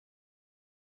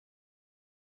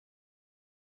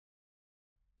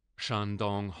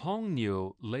Shandong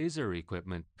Hongniu Laser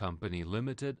Equipment Company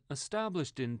Limited,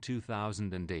 established in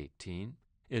 2018,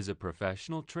 is a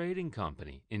professional trading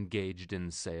company engaged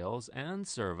in sales and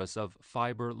service of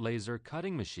fiber laser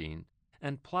cutting machine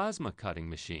and plasma cutting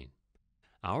machine.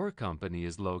 Our company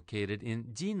is located in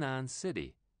Jinan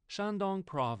City, Shandong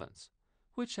Province,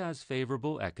 which has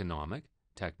favorable economic,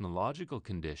 technological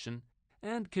condition,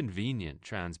 and convenient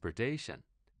transportation.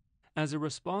 As a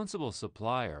responsible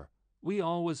supplier, we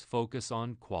always focus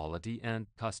on quality and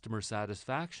customer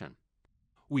satisfaction.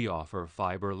 We offer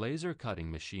fiber laser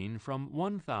cutting machine from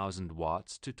 1,000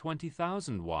 watts to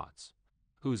 20,000 watts,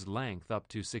 whose length up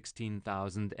to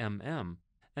 16,000 mm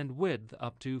and width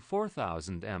up to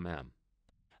 4,000 mm.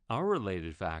 Our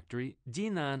related factory,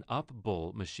 Jinan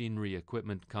Up-Bull Machinery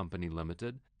Equipment Company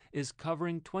Limited, is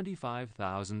covering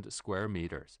 25,000 square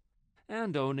meters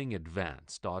and owning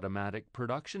advanced automatic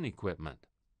production equipment.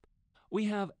 We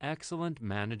have excellent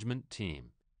management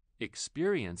team,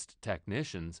 experienced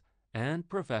technicians, and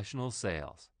professional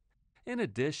sales. In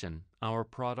addition, our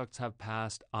products have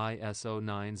passed ISO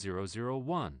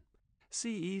 9001,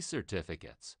 CE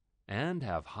certificates, and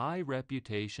have high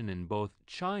reputation in both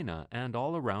China and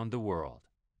all around the world.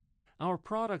 Our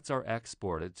products are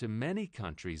exported to many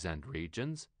countries and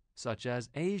regions, such as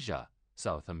Asia,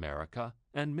 South America,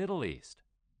 and Middle East.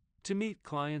 To meet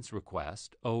clients'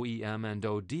 requests, OEM and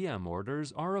ODM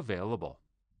orders are available.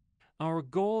 Our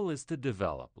goal is to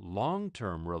develop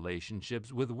long-term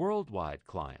relationships with worldwide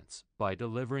clients by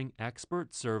delivering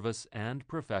expert service and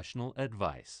professional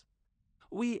advice.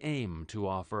 We aim to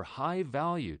offer high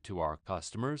value to our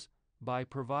customers by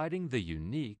providing the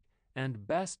unique and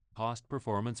best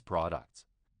cost-performance products.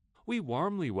 We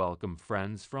warmly welcome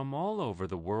friends from all over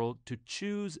the world to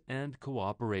choose and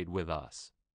cooperate with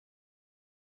us.